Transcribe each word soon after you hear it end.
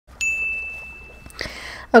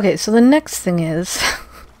Okay, so the next thing is,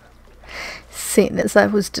 seeing as I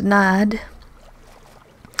was denied,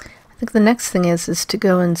 I think the next thing is to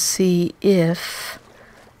go and see if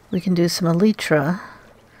we can do some elytra,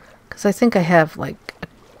 because I think I have like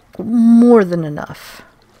more than enough.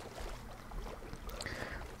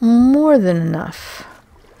 More than enough.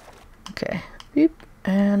 Okay, beep,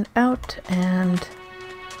 and out, and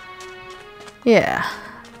yeah.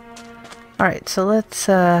 Alright, so let's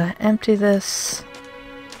empty this.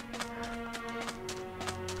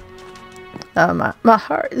 My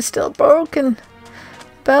heart is still broken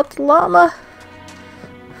about the llama.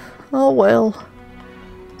 Oh well.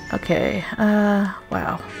 Okay,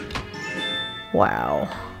 wow. Wow.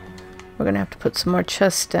 We're gonna have to put some more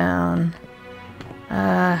chests down.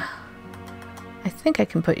 I think I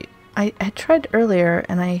can put you... I tried earlier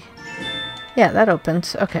and yeah, that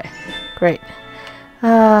opens. Okay, great.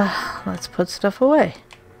 Let's put stuff away.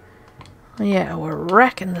 Yeah, we're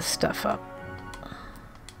racking this stuff up.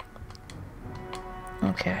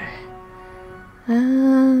 Okay.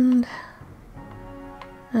 And...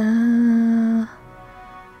 the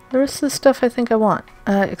rest of the stuff I think I want,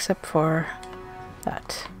 except for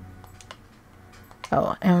that.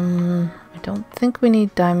 Oh, I don't think we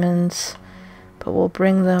need diamonds, but we'll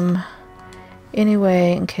bring them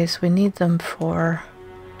anyway in case we need them for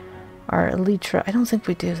our elytra. I don't think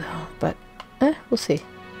we do though, but we'll see.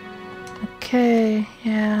 Okay,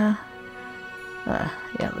 yeah.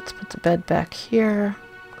 Yeah, let's put the bed back here.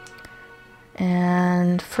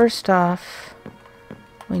 And first off,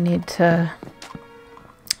 we need to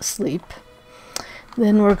sleep.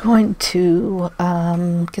 Then we're going to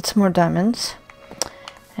get some more diamonds.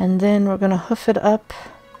 And then we're going to hoof it up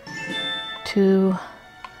to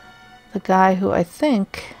the guy who I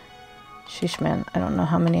think... Sheesh, man, I don't know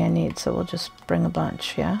how many I need, so we'll just bring a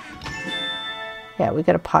bunch, yeah? Yeah, we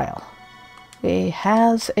got a pile. He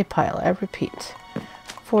has a pile, I repeat.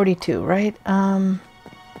 42, right?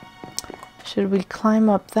 Should we climb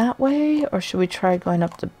up that way, or should we try going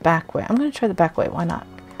up the back way? I'm going to try the back way, why not?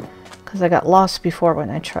 Because I got lost before when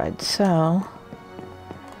I tried, so...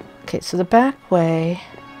 Okay, so the back way...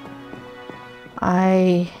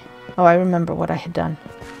 Oh, I remember what I had done.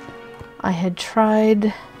 I had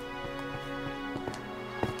tried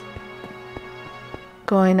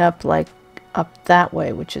going up, like, up that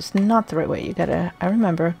way, which is not the right way. You gotta, I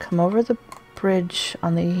remember, come over the bridge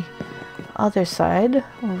on the other side,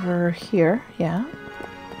 over here, yeah.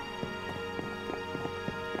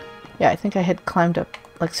 Yeah, I think I had climbed up,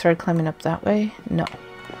 like, started climbing up that way. No.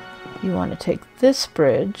 You want to take this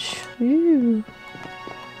bridge. Woo.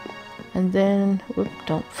 And then, whoop,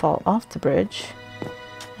 don't fall off the bridge.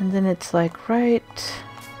 And then it's like right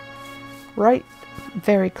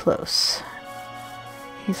very close.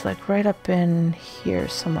 He's like right up in here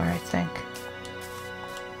somewhere, I think.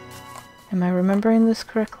 Am I remembering this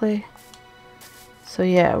correctly? So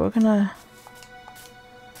yeah, we're gonna...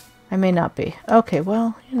 I may not be. Okay,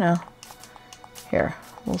 well, you know. Here,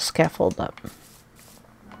 we'll scaffold up.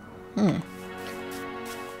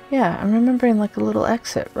 Yeah, I'm remembering like a little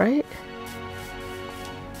exit, right?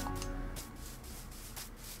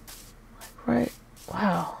 Like right...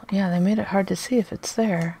 Wow. Yeah, they made it hard to see if it's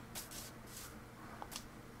there.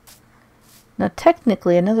 Now,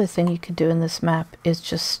 technically, another thing you could do in this map is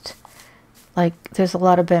just... Like, there's a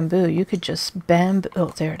lot of bamboo. You could just bamboo... Oh,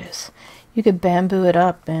 there it is. You could bamboo it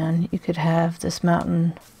up, and you could have this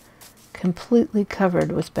mountain completely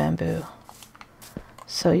covered with bamboo.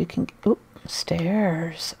 So you can... Oop.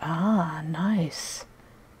 Stairs. Ah, nice.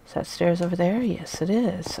 Is that stairs over there? Yes, it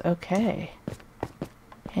is. Okay.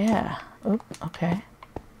 Yeah. Oop, okay.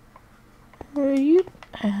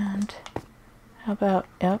 And how about...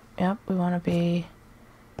 Yep, we want to be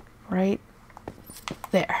right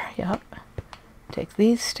there. Yep. Take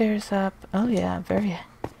these stairs up. Oh, yeah, very,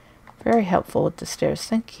 very helpful with the stairs.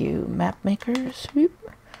 Thank you, map makers.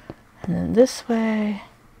 Whoop. And then this way...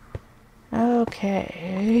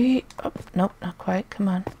 Okay. Oh, nope, not quite. Come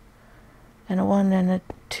on. And a 1 and a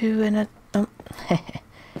 2 and a... Oh.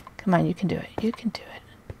 Come on, you can do it. You can do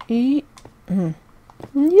it.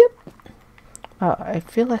 Yep. Oh, I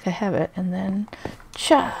feel like I have it. And then...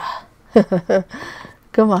 Cha!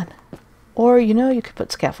 Come on. Or, you know, you could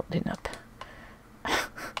put scaffolding up.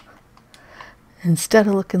 Instead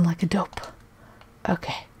of looking like a dope.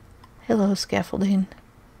 Okay. Hello, scaffolding.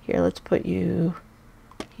 Here, let's put you...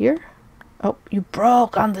 Here? Oh, you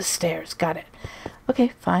broke on the stairs. Got it.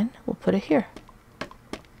 Okay, fine. We'll put it here.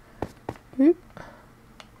 Whoop.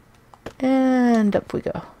 And up we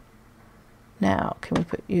go. Now, can we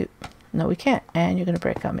put you... No, we can't. And you're going to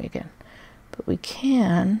break on me again. But we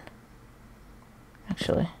can...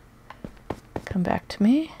 Actually... Come back to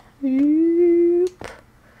me. Oop.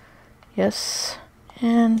 Yes.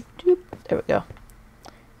 And doop. There we go.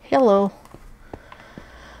 Hello.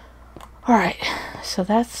 Alright, so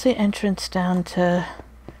that's the entrance down to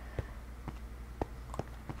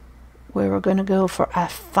where we're going to go for our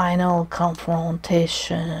final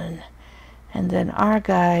confrontation. And then our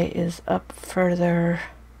guy is up further.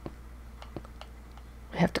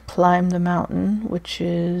 We have to climb the mountain, which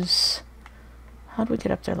is... How did we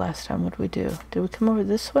get up there last time? What did we do? Did we come over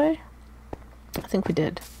this way? I think we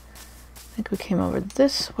did. I think we came over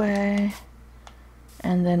this way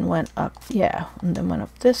and then went up. Yeah, and then went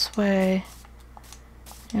up this way.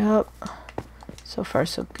 Yep. So far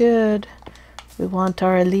so good. We want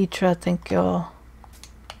our elytra, thank you.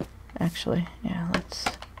 Actually, yeah, let's...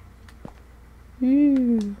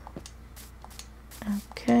 Ooh.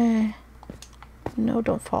 Okay. No,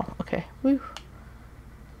 don't fall. Okay. Woo.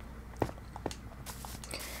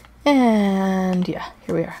 And yeah,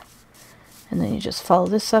 here we are. And then you just follow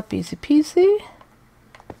this up, easy peasy.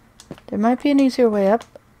 There might be an easier way up.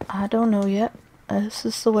 I don't know yet. This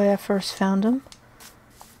is the way I first found them.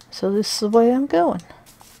 So this is the way I'm going.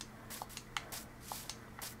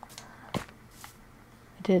 I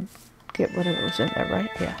did get whatever was in there,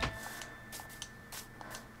 right? Yeah.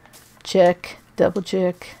 Check. Double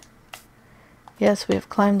check. Yes, we have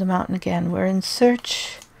climbed the mountain again. We're in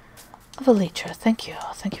search of elytra. Thank you.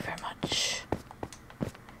 Thank you very much.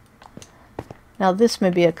 Now this may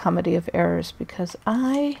be a comedy of errors because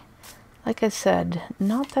like I said,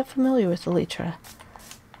 not that familiar with elytra.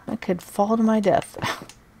 I could fall to my death.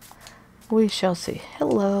 We shall see.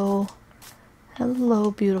 Hello.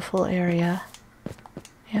 Hello, beautiful area.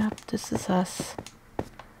 Yep, this is us.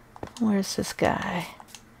 Where's this guy?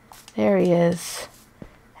 There he is.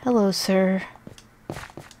 Hello, sir.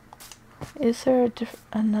 Is there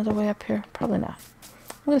another way up here? Probably not.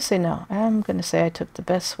 I'm going to say no. I'm going to say I took the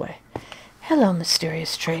best way. Hello,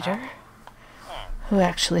 mysterious trader. Who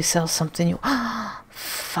actually sells something you...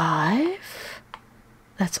 5?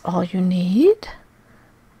 That's all you need?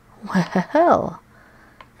 Well,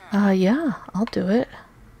 yeah, I'll do it.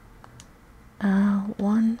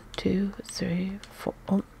 1, 2, 3, 4,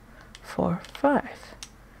 4, 5.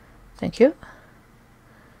 Thank you.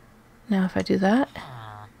 Now if I do that...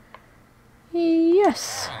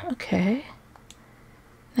 Yes, okay.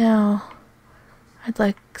 Now, I'd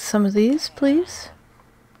like some of these, please.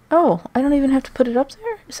 Oh, I don't even have to put it up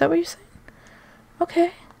there? Is that what you're saying?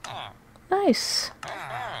 Okay. Nice.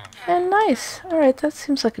 And nice. Alright, that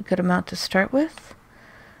seems like a good amount to start with.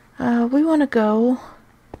 We want to go...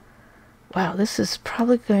 Wow, this is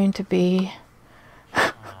probably going to be...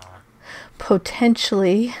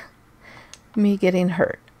 potentially me getting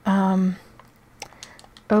hurt.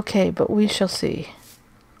 Okay, but we shall see.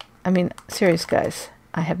 I mean, serious guys,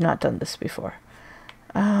 I have not done this before.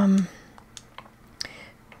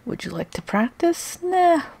 Would you like to practice?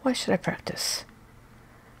 Nah, why should I practice?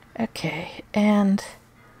 Okay, and...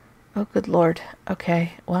 Oh, good lord.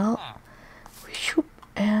 Okay, well... Shoop,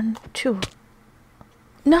 and chew.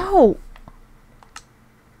 No!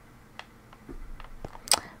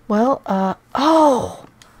 Well, oh!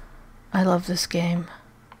 I love this game.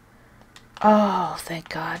 Oh, thank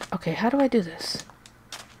God. Okay, how do I do this?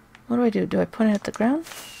 What do I do? Do I point it at the ground?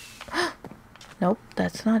 Nope,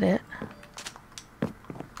 that's not it.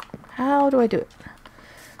 How do I do it?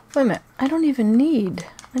 Wait a minute. I don't even need...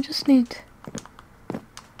 I just need...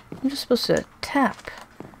 I'm just supposed to tap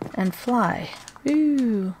and fly.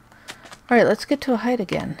 Ooh. Alright, let's get to a height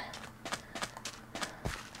again.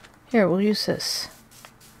 Here, we'll use this.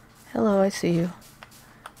 Hello, I see you.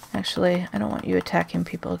 Actually, I don't want you attacking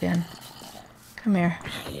people again. Come here.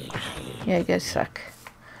 Yeah, you guys suck.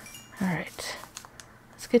 Alright.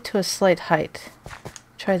 Let's get to a slight height.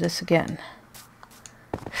 Try this again.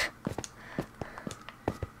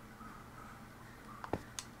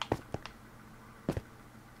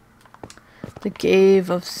 The Cave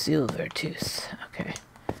of Silvertooth. Okay.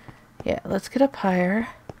 Yeah, let's get up higher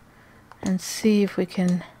and see if we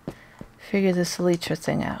can figure this elytra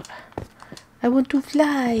thing out. I want to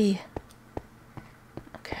fly!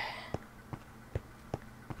 Okay.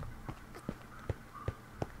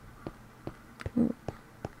 Ooh.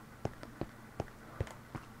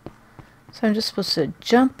 So I'm just supposed to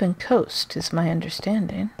jump and coast, is my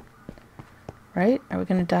understanding. Right? Are we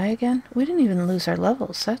going to die again? We didn't even lose our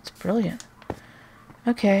levels. That's brilliant.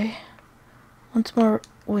 Okay. Once more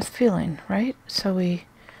with feeling, right? So we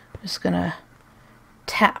just going to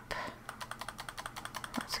tap.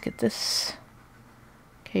 Let's get this.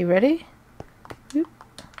 Okay, ready? Oop.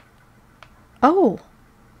 Oh!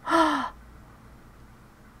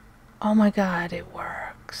 Oh my God, it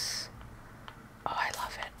works.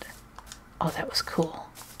 Oh, that was cool.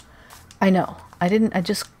 I know. I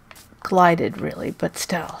just glided really, but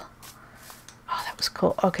still. Oh, that was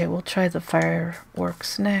cool. Okay, we'll try the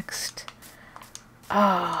fireworks next.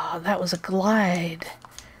 Ah, oh, that was a glide.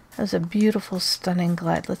 That was a beautiful, stunning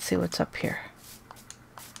glide. Let's see what's up here.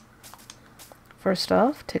 First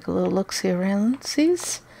off, take a little look-see around.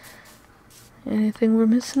 Sees? Anything we're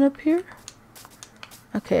missing up here?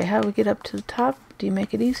 Okay, how do we get up to the top? Do you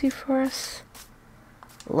make it easy for us?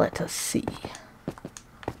 Let us see.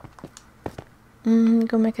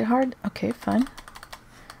 Go make it hard? Okay, fine.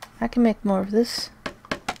 I can make more of this.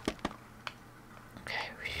 Okay.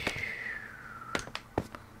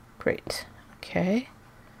 Great. Okay.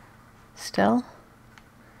 Stell?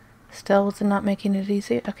 Stell was not making it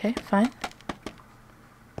easy? Okay, fine.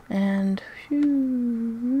 And...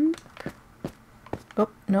 oh,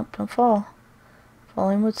 nope, don't fall.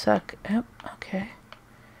 Falling would suck. Yep, okay.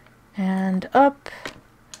 And up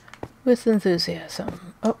with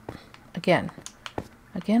enthusiasm. Oh, again.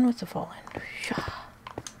 Again with the falling.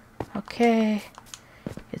 Okay.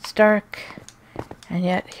 It's dark. And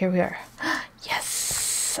yet, here we are.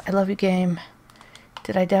 Yes! I love you, game.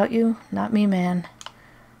 Did I doubt you? Not me, man.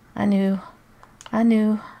 I knew. I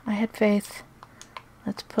knew. I had faith.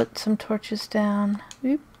 Let's put some torches down.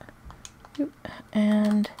 Whoop. Whoop.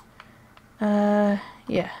 And,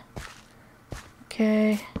 yeah.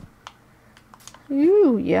 Okay.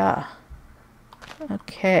 Ooh, yeah.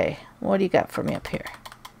 Okay. What do you got for me up here?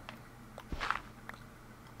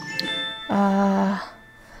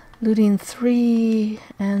 Looting 3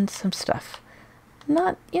 and some stuff.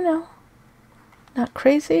 Not, you know, not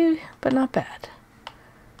crazy, but not bad.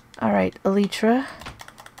 Alright, Elytra.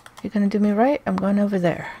 You're gonna do me right? I'm going over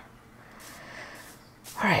there.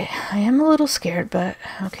 Alright, I am a little scared, but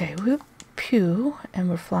okay. Whoop, pew, and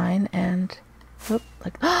we're flying, and whoop,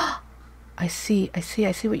 like, I see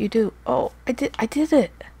what you do. Oh, I did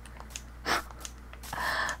it.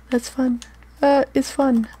 That's fun. It's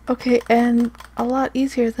fun. Okay, and a lot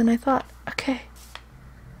easier than I thought. Okay.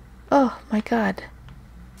 Oh my god.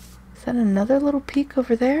 Is that another little peak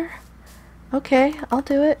over there? Okay, I'll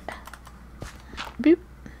do it. Boop.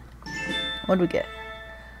 What do we get?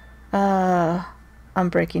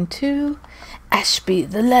 Unbreaking 2. Ashby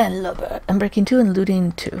the landlubber. Unbreaking 2 and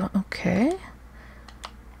looting 2. Okay.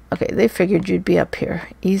 Okay, they figured you'd be up here.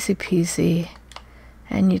 Easy peasy.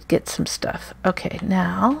 And you'd get some stuff. Okay,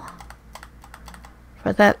 now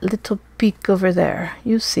for that little peak over there.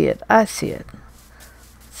 You see it. I see it.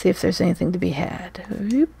 Let's see if there's anything to be had.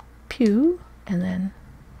 Whoop, pew. And then...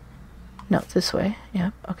 no, this way.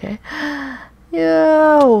 Yep, okay.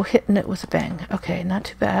 Yo, hitting it with a bang. Okay, not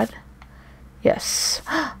too bad. Yes.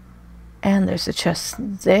 And there's a chest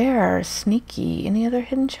there. Sneaky. Any other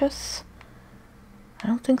hidden chests? I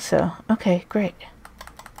don't think so. Okay, great.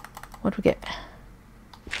 What do we get?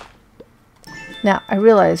 Now, I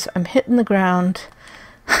realize I'm hitting the ground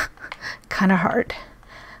kind of hard.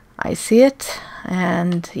 I see it,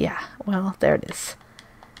 and yeah, well, there it is.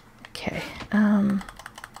 Okay, I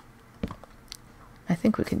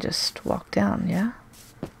think we can just walk down, yeah?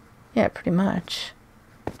 Yeah, pretty much.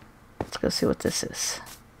 Let's go see what this is.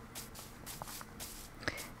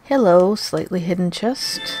 Hello, slightly hidden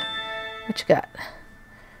chest. What you got?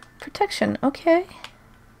 Protection, okay.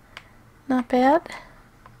 Not bad.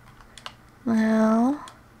 Well,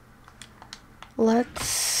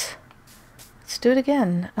 let's do it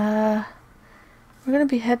again. We're gonna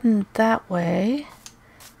be heading that way,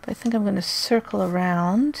 but I think I'm gonna circle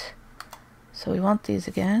around. So we want these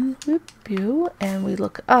again. Whoop, pew, and we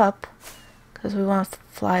look up because we want to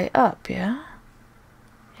fly up. Yeah.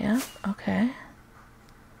 Yeah. Okay.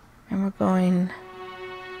 And we're going.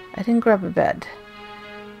 I didn't grab a bed.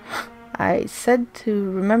 I said to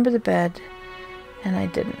remember the bed, and I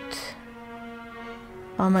didn't.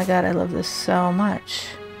 Oh my god, I love this so much.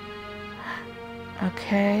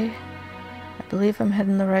 Okay. I believe I'm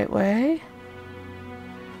heading the right way.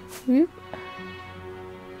 Whoop.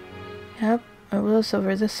 Yep, it was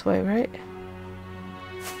over this way, right?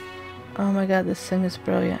 Oh my god, this thing is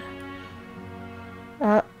brilliant.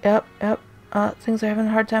 Yep. Things are having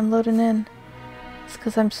a hard time loading in. It's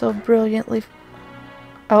because I'm so brilliantly...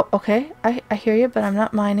 oh, okay. I hear you, but I'm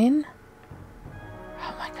not mining.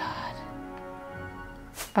 Oh my god.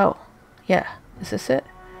 Oh, yeah. Is this it?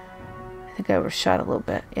 I think I overshot a little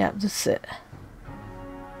bit. Yeah, this is it.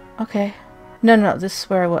 Okay. No, this is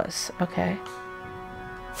where I was. Okay.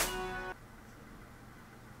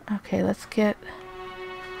 Okay, let's get...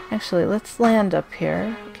 actually, let's land up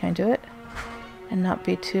here. Can I do it? And not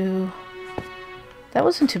be too... that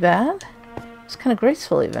wasn't too bad. It was kind of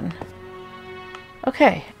graceful, even.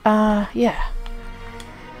 Okay, yeah.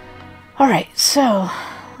 Alright, so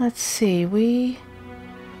let's see.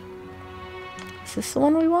 Is this the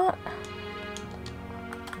one we want?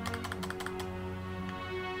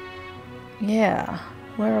 Yeah.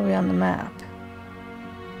 Where are we on the map?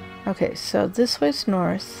 Okay, so this way's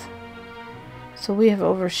north. So we have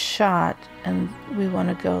overshot and we want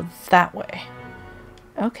to go that way.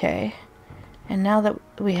 Okay. And now that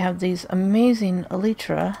we have these amazing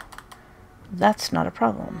elytra, that's not a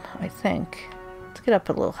problem, I think. Let's get up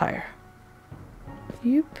a little higher.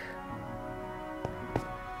 Yoop.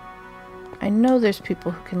 I know there's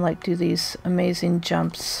people who can like do these amazing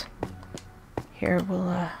jumps. Here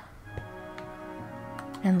we'll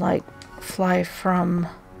and like fly from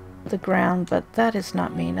the ground, but that is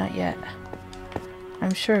not me, not yet.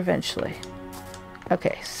 I'm sure eventually.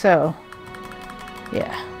 Okay, so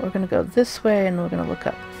yeah, we're gonna go this way and we're gonna look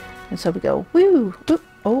up. And so we go woo, whoop.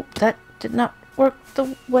 Oh, that did not work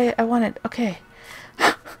the way I wanted. Okay.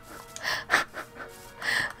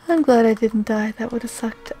 I'm glad I didn't die. That would have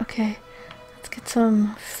sucked. Okay. Let's get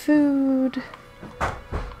some food.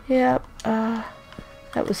 Yep.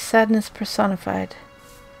 That was sadness personified.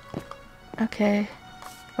 Okay.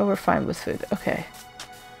 Oh, we're fine with food. Okay.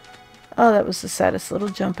 Oh, that was the saddest little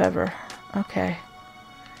jump ever. Okay.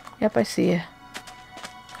 Yep, I see you.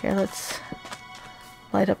 Here, let's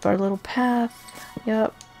light up our little path.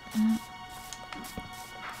 Yep.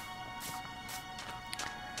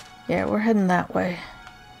 Yeah, we're heading that way.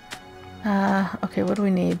 Okay, what do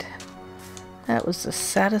we need? That was the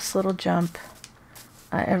saddest little jump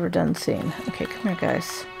I ever done seen. Okay, come here,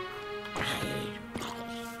 guys.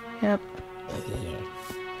 Yep.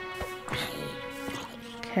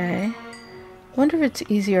 Okay. Wonder if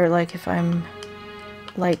it's easier, like, if I'm,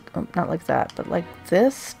 like, oh, not like that, but like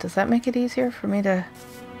this? Does that make it easier for me to,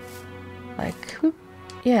 like, whoop?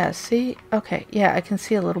 Yeah, see? Okay, yeah, I can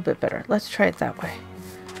see a little bit better. Let's try it that way.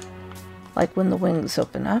 Like when the wings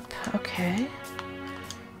open up. Okay.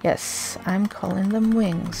 Yes, I'm calling them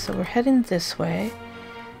wings. So we're heading this way.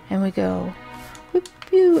 And we go whoop,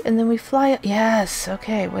 pew, and then we fly. Yes,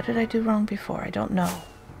 okay. What did I do wrong before? I don't know.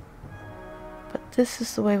 But this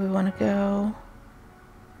is the way we want to go.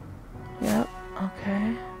 Yep,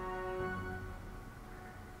 okay.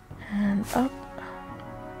 And up.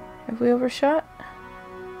 Have we overshot?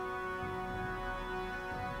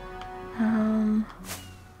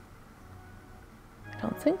 I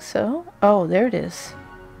don't think so. Oh, there it is.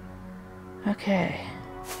 Okay.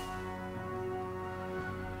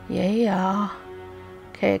 Yeah.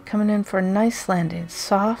 Okay, coming in for a nice landing.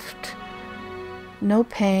 Soft. No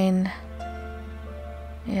pain.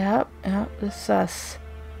 Yep, this is us.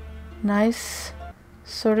 Nice,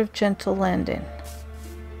 sort of gentle landing.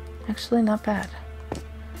 Actually, not bad.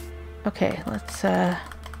 Okay, let's get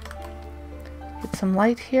some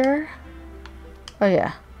light here. Oh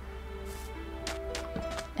yeah.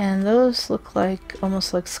 And those look like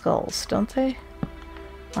almost like skulls, don't they?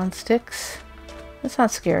 On sticks. That's not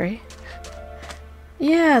scary.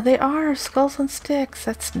 Yeah, they are skulls on sticks.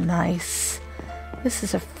 That's nice. This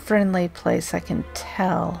is a friendly place, I can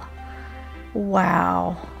tell.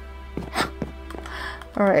 Wow.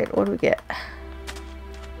 Alright, what do we get?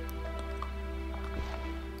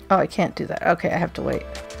 Oh, I can't do that. Okay, I have to wait.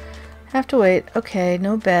 I have to wait. Okay,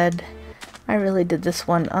 no bed. I really did this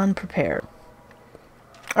one unprepared.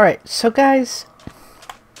 Alright, so guys,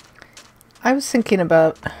 I was thinking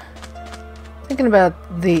about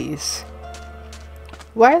these.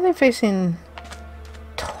 Why are they facing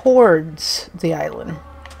towards the island?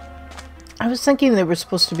 I was thinking they were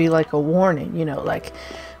supposed to be like a warning, you know, like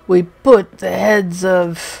we put the heads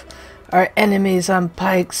of our enemies on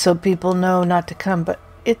pikes so people know not to come, but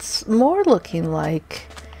it's more looking like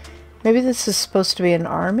maybe this is supposed to be an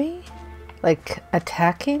army, like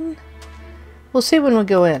attacking. We'll see when we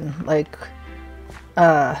go in, like,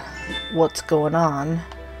 what's going on.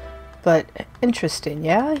 But interesting,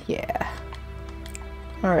 yeah? Yeah.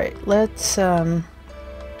 Alright, let's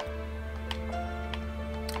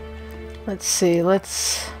see,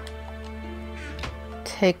 let's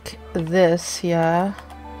take this, yeah.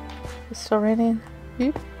 Is it still raining?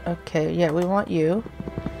 Yep. Okay, yeah, we want you.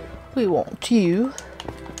 We want you.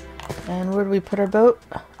 And where do we put our boat?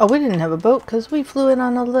 Oh, we didn't have a boat because we flew in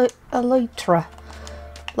on a elytra.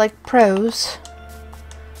 Like pros.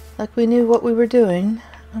 Like we knew what we were doing.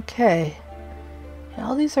 Okay. Yeah,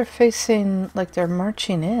 all these are facing like they're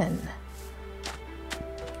marching in.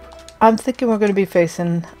 I'm thinking we're going to be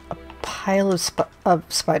facing a pile of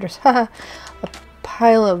spiders. A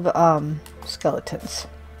pile of skeletons.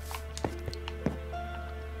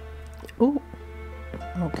 Ooh.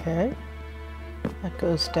 Okay. That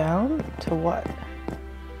goes down to what?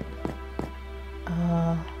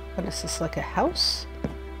 What is this, like a house?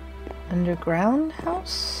 Underground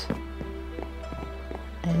house?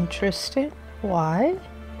 Interesting. Why?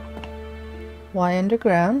 Why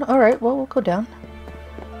underground? Alright, well, we'll go down.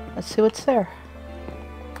 Let's see what's there.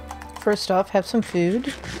 First off, have some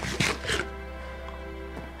food.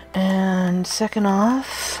 And second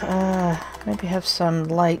off, maybe have some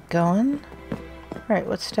light going. Alright,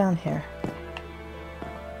 what's down here?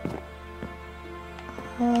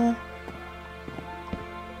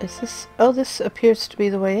 Is this... Oh, this appears to be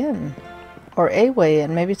the way in. Or a way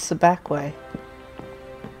in. Maybe it's the back way.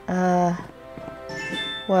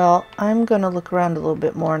 Well, I'm gonna look around a little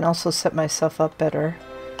bit more and also set myself up better.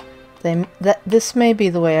 This may be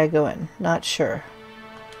the way I go in. Not sure.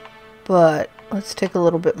 But let's take a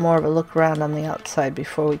little bit more of a look around on the outside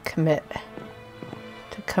before we commit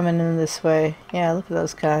to coming in this way. Yeah, look at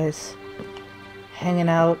those guys hanging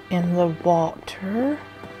out in the water.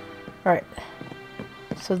 Alright.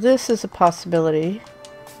 So this is a possibility,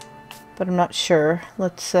 but I'm not sure.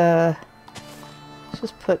 Let's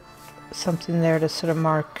just put something there to sort of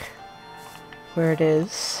mark where it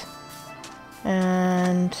is.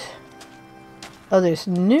 And oh, there's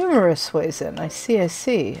numerous ways in. I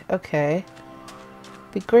see. Okay.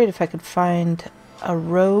 Be great if I could find a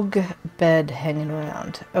rogue bed hanging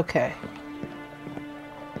around. Okay.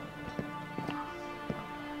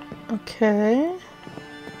 Okay.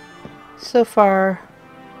 So far,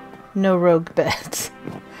 no rogue beds.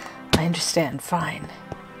 I understand. Fine.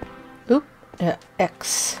 Oop. Yeah,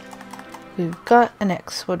 X. We've got an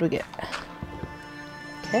X. What do we get?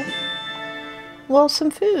 Okay. Well, some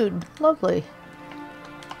food. Lovely.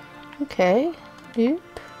 Okay.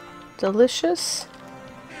 Oop. Delicious.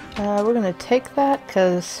 We're going to take that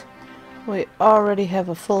because we already have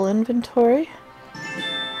a full inventory.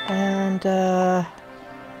 And,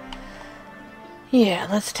 yeah,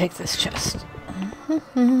 let's take this chest.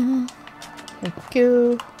 Thank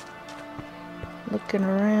you. Looking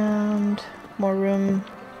around. More room.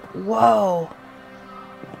 Whoa!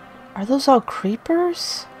 Are those all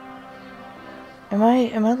creepers? Am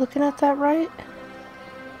I looking at that right?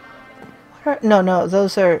 What are, no,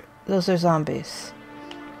 those are zombies.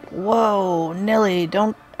 Whoa, Nelly,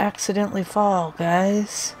 don't accidentally fall,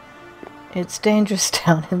 guys. It's dangerous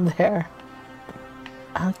down in there.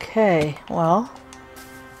 Okay, well,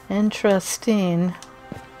 interesting.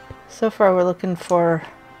 So far we're looking for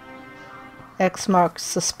X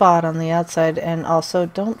marks the spot on the outside, and also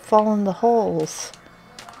don't fall in the holes.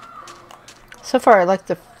 So far I like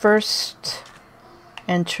the first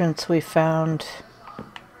entrance we found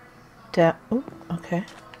down, okay,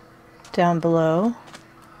 down below.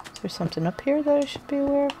 Is there something up here that I should be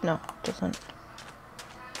aware of? No, doesn't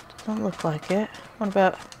look like it. What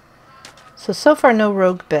about... So far no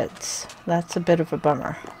rogue beds. That's a bit of a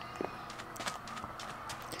bummer.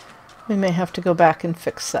 We may have to go back and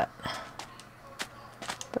fix that.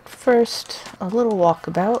 But first, a little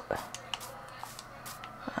walkabout.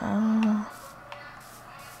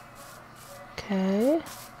 Okay.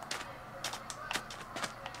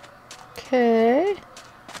 Okay.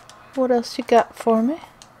 What else you got for me?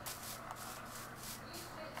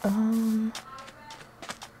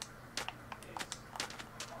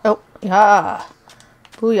 Oh, yeah.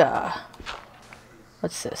 Booyah.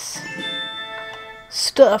 What's this?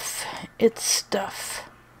 Stuff. It's stuff.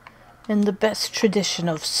 In the best tradition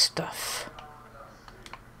of stuff.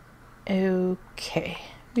 Okay.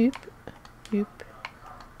 Yoop. Yoop.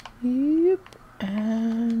 Yoop.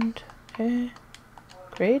 And... okay.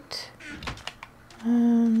 Great.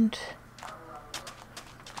 And...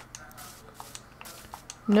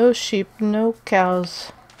 no sheep, no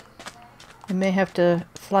cows. I may have to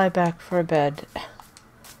fly back for a bed.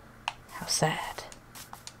 How sad.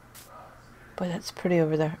 Boy, that's pretty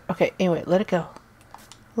over there. Okay, anyway, let it go.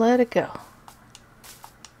 Let it go.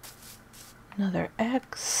 Another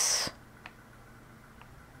X.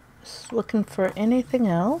 Just looking for anything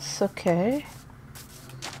else. Okay.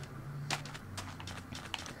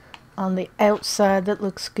 On the outside, that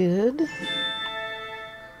looks good.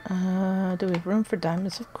 Do we have room for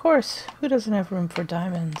diamonds? Of course. Who doesn't have room for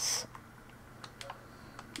diamonds?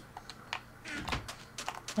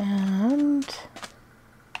 And...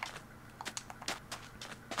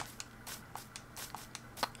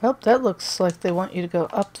 oh, that looks like they want you to go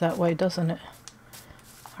up that way, doesn't it?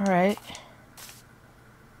 Alright.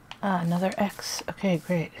 Ah, another X. Okay,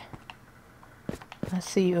 great. I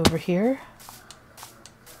see you over here.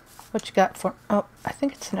 What you got for... oh, I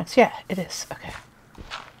think it's an X. Yeah, it is. Okay.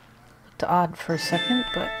 Looked odd for a second,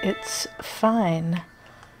 but it's fine.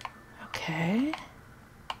 Okay.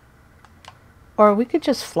 Or we could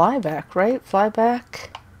just fly back, right? Fly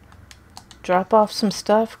back. drop off some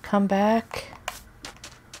stuff, come back,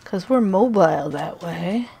 because we're mobile that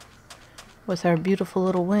way with our beautiful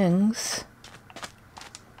little wings.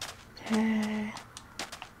 Okay.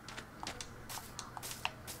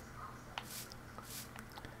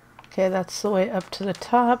 Okay, that's the way up to the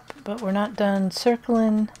top, but we're not done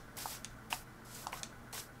circling.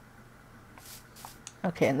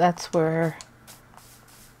 Okay, and that's where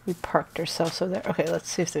we parked ourselves over there. Okay, let's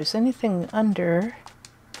see if there's anything under.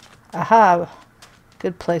 Aha!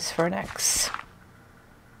 Good place for an X.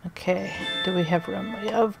 Okay, do we have room?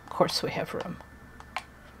 Yeah, of course we have room.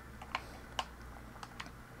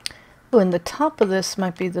 Oh, and the top of this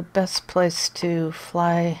might be the best place to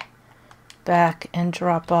fly back and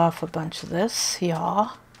drop off a bunch of this. Yeah.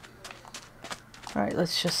 Alright,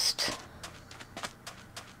 let's just...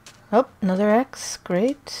 Oh, another X.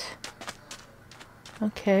 Great.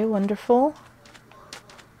 Okay, wonderful.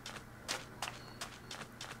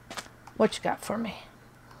 What you got for me?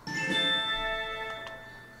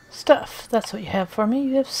 Stuff. That's what you have for me.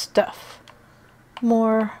 You have stuff.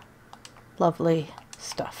 More lovely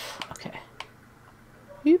stuff. Okay.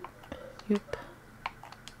 Yoop. Yoop.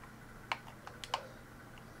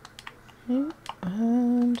 Yoop.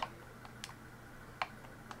 And...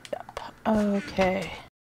 Yep. Okay.